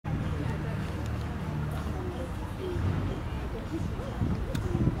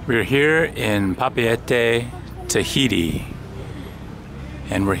We're here in Papeete, Tahiti,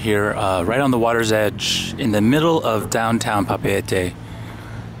 and we're here right on the water's edge in the middle of downtown Papeete,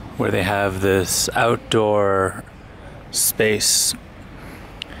 where they have this outdoor space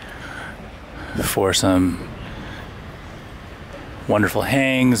for some wonderful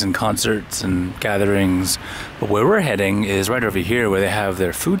hangs and concerts and gatherings. But where we're heading is right over here where they have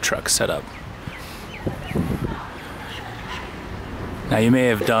their food trucks set up. Now you may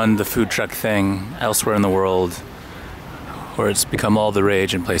have done the food truck thing elsewhere in the world, where it's become all the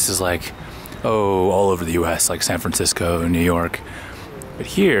rage in places like, all over the US, like San Francisco and New York. But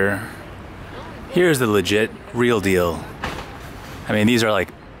here's the legit, real deal. I mean, these are like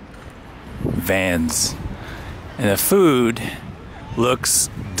vans. And the food looks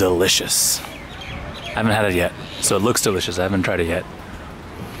delicious. I haven't had it yet, so it looks delicious. I haven't tried it yet.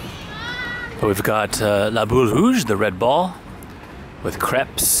 But we've got La Boule Rouge, the red ball, with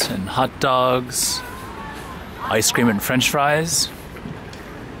crepes and hot dogs, ice cream and french fries.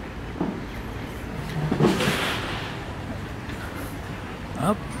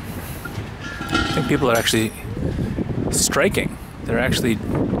 Oh, I think people are actually striking. They're actually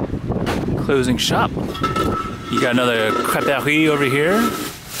closing shop. You got another creperie over here,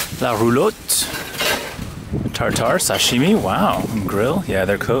 La Roulotte, tartare, sashimi, wow, and grill. Yeah,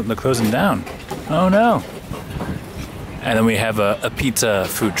 they're closing down. Oh no. And then we have a pizza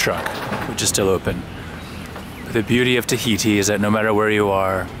food truck, which is still open. But the beauty of Tahiti is that no matter where you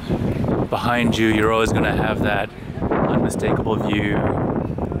are, behind you, you're always going to have that unmistakable view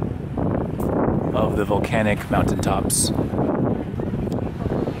of the volcanic mountaintops.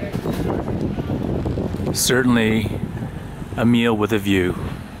 Certainly a meal with a view.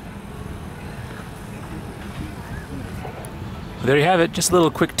 There you have it, just a little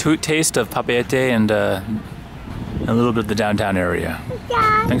quick taste of Papeete and a little bit of the downtown area.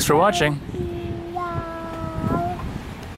 Thanks for watching.